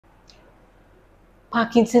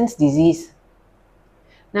Parkinson's disease.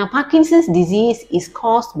 Now, Parkinson's disease is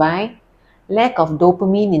caused by lack of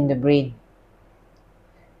dopamine in the brain.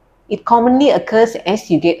 It commonly occurs as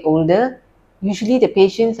you get older. Usually the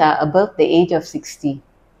patients are above the age of 60.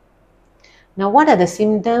 Now, what are the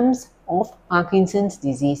symptoms of Parkinson's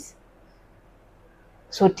disease?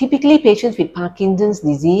 So, typically patients with Parkinson's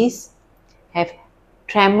disease have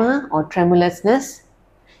tremor or tremulousness,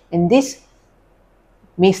 and this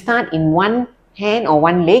may start in one hand or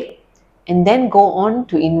one leg and then go on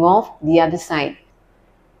to involve the other side.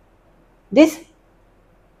 This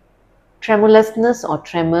tremulousness or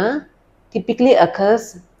tremor typically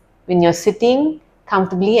occurs when you're sitting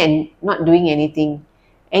comfortably and not doing anything,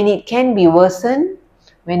 and it can be worsened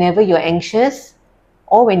whenever you're anxious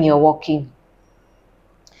or when you're walking.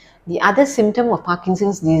 The other symptom of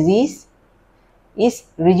Parkinson's disease is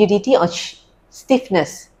rigidity or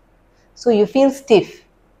stiffness. So you feel stiff,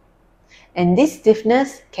 and this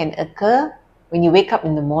stiffness can occur when you wake up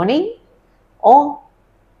in the morning, or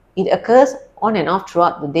it occurs on and off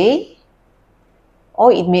throughout the day,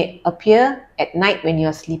 or it may appear at night when you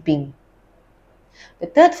are sleeping. The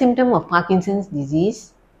third symptom of Parkinson's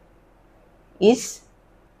disease is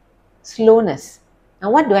slowness.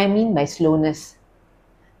 Now, what do I mean by slowness?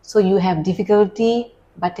 So you have difficulty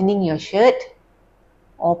buttoning your shirt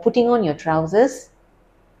or putting on your trousers,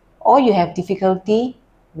 or you have difficulty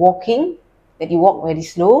walking, that you walk very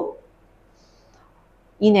slow.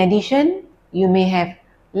 In addition, you may have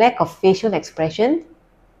lack of facial expression.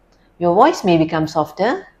 Your voice may become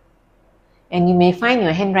softer, and you may find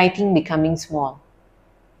your handwriting becoming small.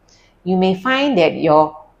 You may find that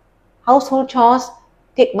your household chores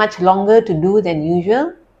take much longer to do than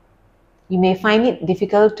usual. You may find it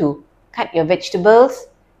difficult to cut your vegetables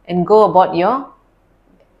and go about your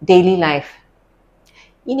daily life.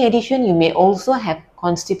 In addition, you may also have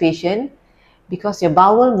constipation because your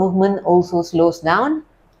bowel movement also slows down.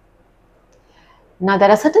 Now, there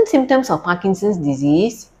are certain symptoms of Parkinson's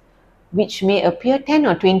disease which may appear 10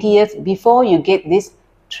 or 20 years before you get this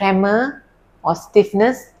tremor or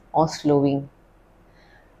stiffness or slowing.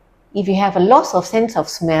 If you have a loss of sense of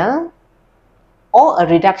smell or a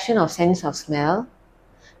reduction of sense of smell,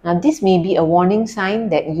 now this may be a warning sign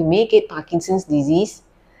that you may get Parkinson's disease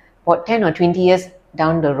for 10 or 20 years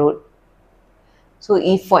down the road. So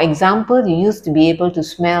if, for example, you used to be able to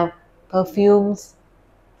smell perfumes,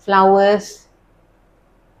 flowers,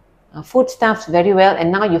 foodstuffs very well,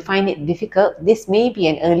 and now you find it difficult, this may be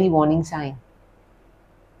an early warning sign.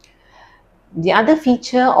 The other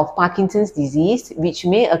feature of Parkinson's disease, which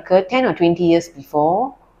may occur 10 or 20 years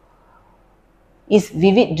before, is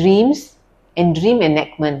vivid dreams and dream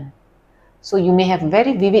enactment. So you may have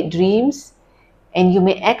very vivid dreams, and you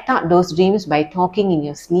may act out those dreams by talking in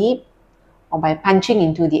your sleep, or by punching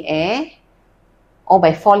into the air, or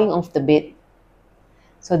by falling off the bed.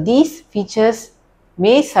 So these features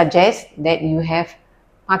may suggest that you have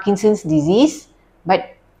Parkinson's disease,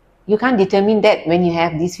 but you can't determine that when you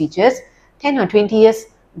have these features. 10 or 20 years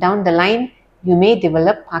down the line, you may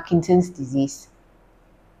develop Parkinson's disease.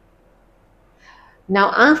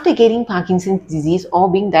 Now, after getting Parkinson's disease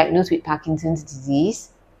or being diagnosed with Parkinson's disease,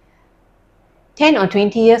 10 or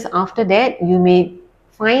 20 years after that, you may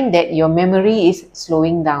find that your memory is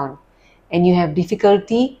slowing down and you have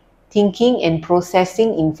difficulty thinking and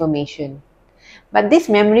processing information. But this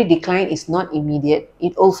memory decline is not immediate.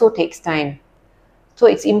 It also takes time. So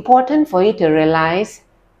it's important for you to realize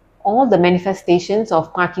all the manifestations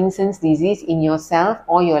of Parkinson's disease in yourself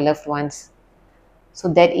or your loved ones. So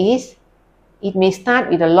that is, it may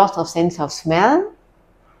start with a loss of sense of smell,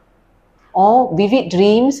 or vivid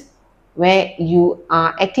dreams where you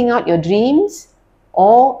are acting out your dreams,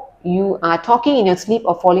 or you are talking in your sleep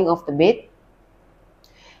or falling off the bed.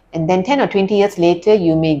 And then 10 or 20 years later,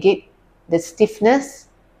 you may get the stiffness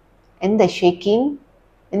and the shaking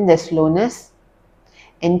and the slowness.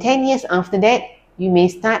 And 10 years after that, you may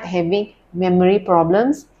start having memory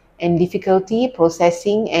problems and difficulty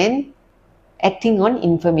processing and acting on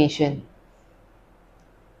information.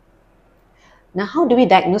 Now, how do we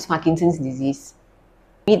diagnose Parkinson's disease?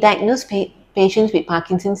 We diagnose patients with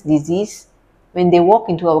Parkinson's disease when they walk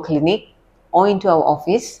into our clinic or into our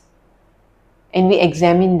office, and we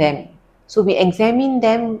examine them. So we examine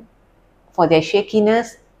them for their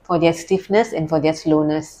shakiness, for their stiffness, and for their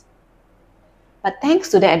slowness. But thanks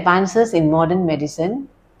to the advances in modern medicine,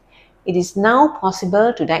 it is now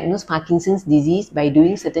possible to diagnose Parkinson's disease by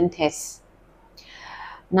doing certain tests.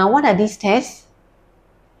 Now, what are these tests?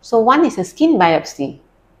 So one is a skin biopsy.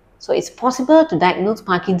 So it's possible to diagnose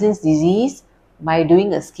Parkinson's disease by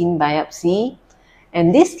doing a skin biopsy.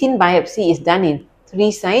 And this skin biopsy is done in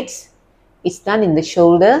 3 sites. it's done in the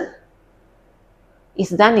shoulder,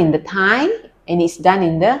 it's done in the thigh, and it's done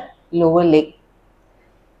in the lower leg.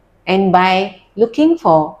 And by looking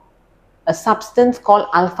for a substance called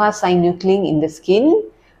alpha-synuclein in the skin,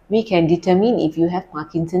 we can determine if you have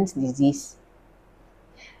Parkinson's disease.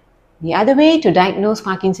 The other way to diagnose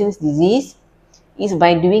Parkinson's disease is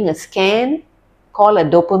by doing a scan called a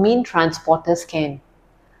dopamine transporter scan.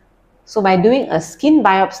 So by doing a skin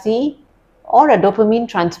biopsy or a dopamine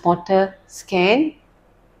transporter scan,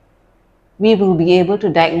 we will be able to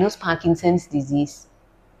diagnose Parkinson's disease.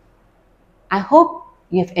 I hope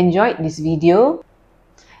you have enjoyed this video.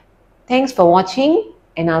 Thanks for watching,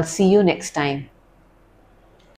 and I'll see you next time.